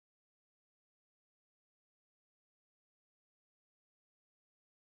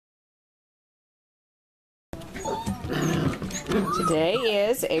Today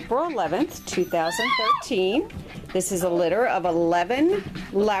is April 11th, 2013. This is a litter of 11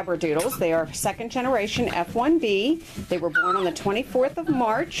 Labradoodles. They are second generation F1B. They were born on the 24th of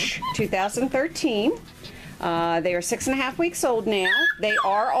March, 2013. They are 6.5 weeks old now. They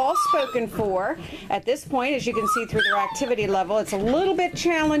are all spoken for. At this point, as you can see through their activity level, it's a little bit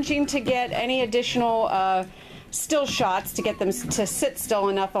challenging to get any additional still shots to get them to sit still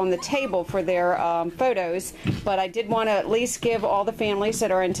enough on the table for their photos, but I did want to at least give all the families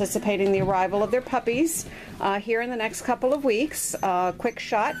that are anticipating the arrival of their puppies here in the next couple of weeks a quick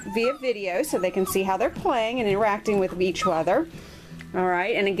shot via video so they can see how they're playing and interacting with each other. All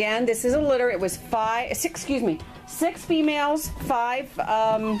right, and again, this is a litter. It was 6 females,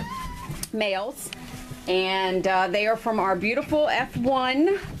 5 males. And they are from our beautiful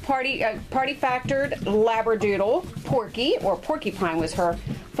F1 Parti factored Labradoodle, Porky, or Porcupine was her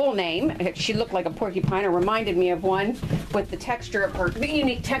full name. She looked like a porcupine, or reminded me of one, with the texture of the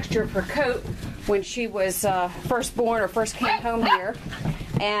unique texture of her coat when she was first born or first came home here.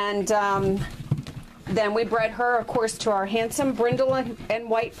 And then we bred her, of course, to our handsome brindle and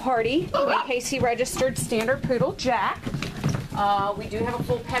white Parti, a KC registered standard poodle, Jack. We do have a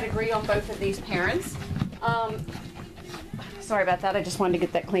full pedigree on both of these parents. Sorry about that. I just wanted to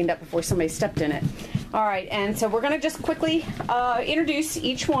get that cleaned up before somebody stepped in it. All right, and so we're going to just quickly introduce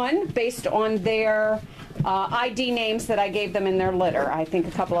each one based on their ID names that I gave them in their litter. I think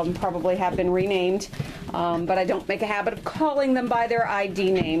a couple of them probably have been renamed, but I don't make a habit of calling them by their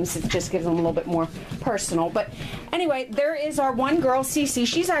ID names. It just gives them a little bit more personal. But anyway, there is our one girl, Cece.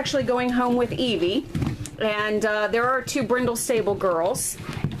 She's actually going home with Evie. And there are 2 brindle stable girls.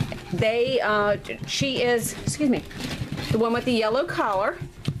 She is, the one with the yellow collar.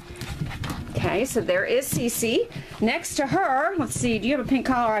 Okay, so there is Cece. Next to her, let's see, do you have a pink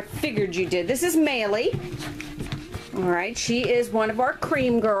collar? I figured you did. This is Maylee. All right, she is one of our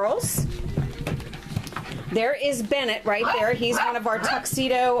cream girls. There is Bennett right there. He's one of our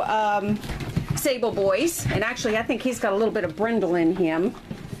tuxedo sable boys. And actually, I think he's got a little bit of brindle in him,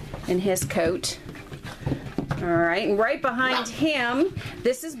 in his coat. All right, and right behind him,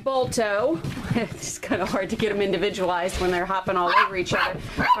 this is Balto. It's kind of hard to get them individualized when they're hopping all over each other.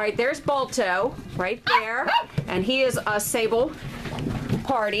 All right, there's Balto right there, and he is a sable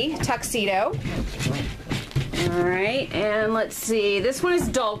Parti tuxedo. All right, and let's see, this one is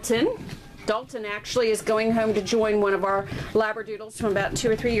Dalton. Dalton actually is going home to join one of our Labradoodles from about 2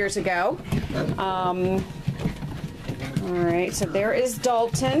 or 3 years ago. All right, so there is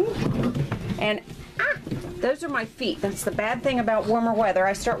Dalton, and those are my feet. That's the bad thing about warmer weather.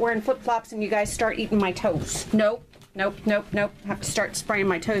 I start wearing flip-flops and you guys start eating my toes. Nope, nope, nope, nope. I have to start spraying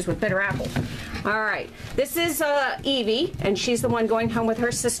my toes with bitter apple. All right. This is Evie, and she's the one going home with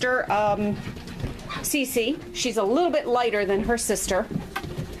her sister, Cece. She's a little bit lighter than her sister.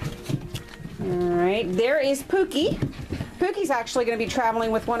 All right. There is Pookie. Pookie's actually going to be traveling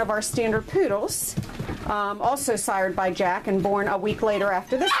with one of our standard poodles, also sired by Jack and born a week later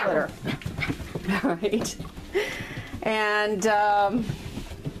after this litter. All right, and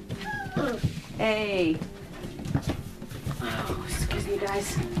excuse me,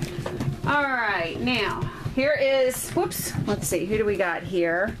 guys. All right, now here is, whoops, let's see, who do we got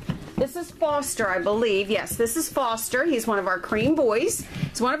here? This is Foster, I believe. Yes, this is Foster. He's one of our cream boys.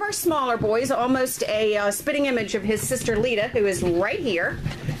 He's one of our smaller boys, almost a spitting image of his sister Lita, who is right here.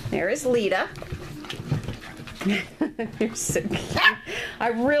 There is Lita. You're so cute. I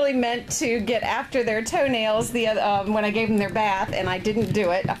really meant to get after their toenails when I gave them their bath, and I didn't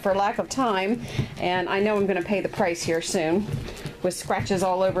do it for lack of time. And I know I'm going to pay the price here soon, with scratches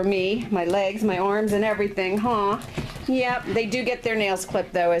all over me, my legs, my arms, and everything, huh? Yep, they do get their nails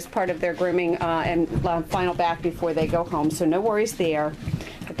clipped, though, as part of their grooming and final bath before they go home, so no worries there.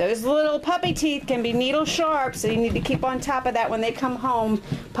 But those little puppy teeth can be needle sharp, so you need to keep on top of that when they come home.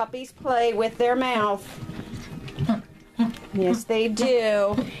 Puppies play with their mouth. Yes, they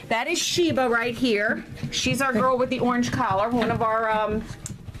do. That is Sheba right here. She's our girl with the orange collar, one of our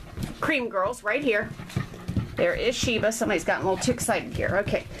cream girls right here. There is Sheba. Somebody's gotten a little too excited here.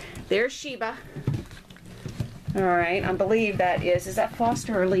 Okay, there's Sheba. All right, I believe that is that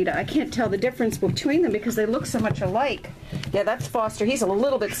Foster or Lita? I can't tell the difference between them because they look so much alike. Yeah, that's Foster. He's a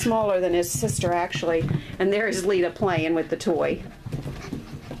little bit smaller than his sister, actually. And there's Lita playing with the toy.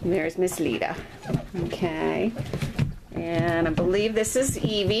 And there's Miss Lita. Okay. And I believe this is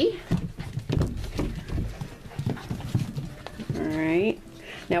Evie. All right.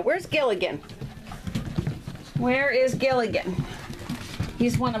 Now, where's Gilligan? Where is Gilligan?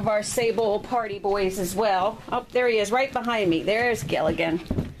 He's one of our sable Parti boys as well. Oh, there he is, right behind me. There's Gilligan.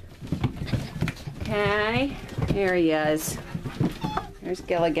 Okay, there he is. There's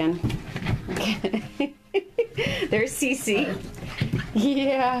Gilligan. There's Cece.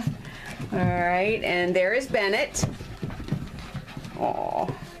 Yeah. All right, and there is Bennett. Oh,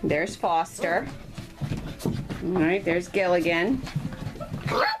 there's Foster. All right, there's Gilligan.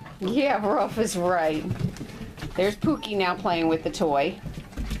 Yeah, Ruff is right. There's Pookie now playing with the toy.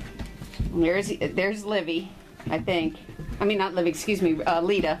 There's Livy, I think. I mean, not Livy, excuse me,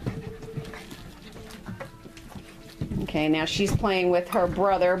 Lita. Okay, now she's playing with her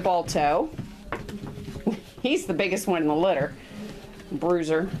brother, Balto. He's the biggest one in the litter.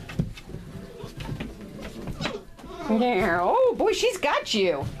 Bruiser. Yeah. Oh, boy, she's got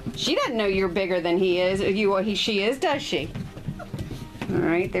you. She doesn't know you're bigger than he is. She is, does she? All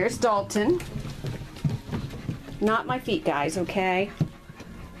right, there's Dalton. Not my feet, guys, okay?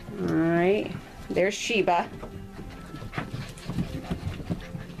 All right, there's Sheba.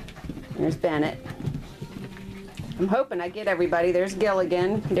 There's Bennett. I'm hoping I get everybody. There's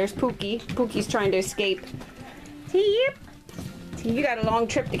Gilligan. There's Pookie. Pookie's trying to escape. Yep. You got a long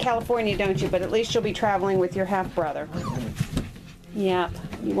trip to California, don't you? But at least you'll be traveling with your half-brother. Yep.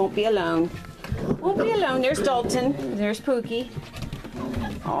 You won't be alone. Won't be alone. There's Dalton. There's Pookie.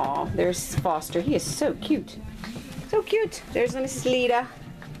 Aw, there's Foster. He is so cute. So cute. There's Miss Lita.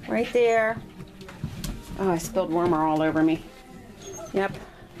 Right there. Oh, I spilled Wormer all over me. Yep.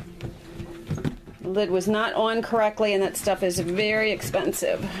 The lid was not on correctly, and that stuff is very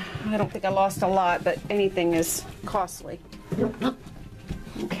expensive. I don't think I lost a lot, but anything is costly.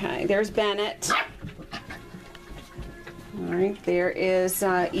 Okay, there's Bennett. All right, there is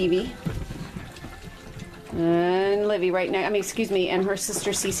Evie. And Livy right now. Excuse me, and her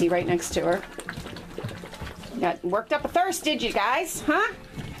sister Cece right next to her. Got worked up a thirst, did you guys? Huh?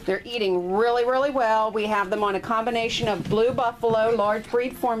 They're eating really, really well. We have them on a combination of Blue Buffalo large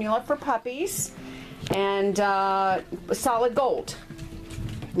breed formula for puppies and Solid Gold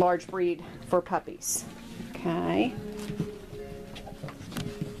large breed for puppies. Okay.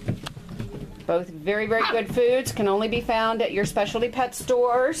 Both very, very good foods. Can only be found at your specialty pet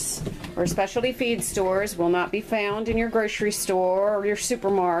stores or specialty feed stores. Will not be found in your grocery store or your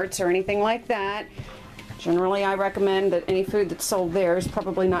supermarts or anything like that. Generally, I recommend that any food that's sold there is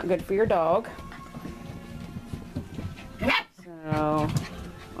probably not good for your dog. So,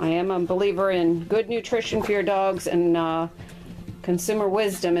 I am a believer in good nutrition for your dogs and consumer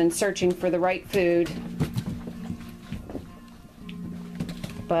wisdom in searching for the right food.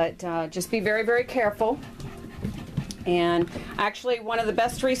 But just be very, very careful. And actually, one of the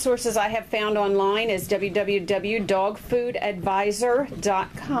best resources I have found online is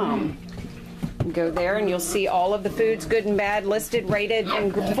www.dogfoodadvisor.com. Go there and you'll see all of the foods, good and bad, listed, rated,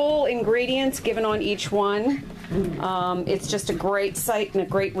 and full ingredients given on each one. It's just a great site and a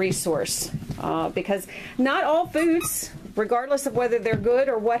great resource because not all foods, regardless of whether they're good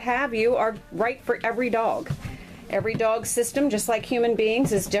or what have you, are right for every dog. Every dog system, just like human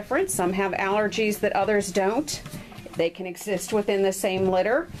beings, is different. Some have allergies that others don't. They can exist within the same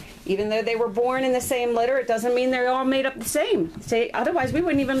litter. Even though they were born in the same litter, it doesn't mean they're all made up the same. Otherwise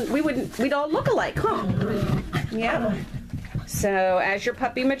we'd all look alike, huh? Yeah. So as your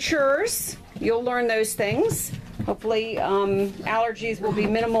puppy matures, you'll learn those things. Hopefully allergies will be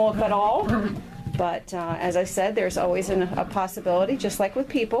minimal, if at all. But as I said, there's always a possibility, just like with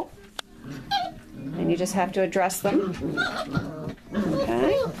people. And you just have to address them.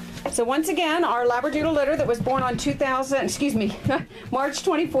 Okay. So once again, our Labradoodle litter that was born on March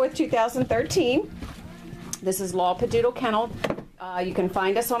 24th, 2013. This is Labradoodle Kennel. You can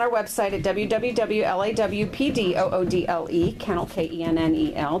find us on our website at www.lawpdoodle, kennel,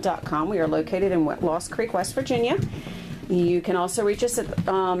 KENNEL.com. We are located in Lost Creek, West Virginia. You can also reach us at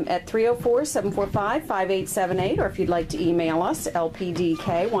 304-745-5878, or if you'd like to email us,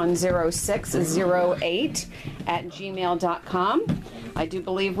 lpdk10608@gmail.com. I do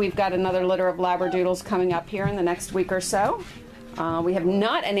believe we've got another litter of Labradoodles coming up here in the next week or so. We have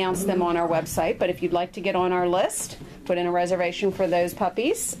not announced them on our website, but if you'd like to get on our list, put in a reservation for those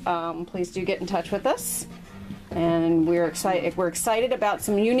puppies, please do get in touch with us. And we're excited about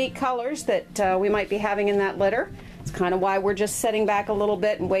some unique colors that we might be having in that litter. It's kind of why we're just sitting back a little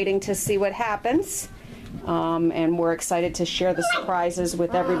bit and waiting to see what happens. And we're excited to share the surprises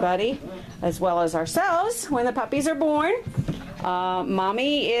with everybody, as well as ourselves, when the puppies are born.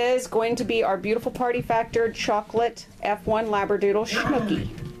 Mommy is going to be our beautiful Party Factor chocolate F1 Labradoodle Schnucky.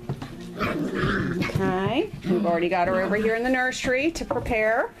 Okay, we've already got her over here in the nursery to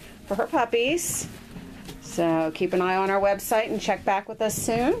prepare for her puppies. So keep an eye on our website and check back with us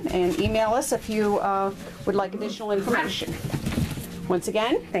soon, and email us if you would like additional information. Once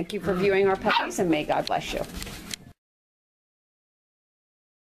again, thank you for viewing our puppies, and may God bless you.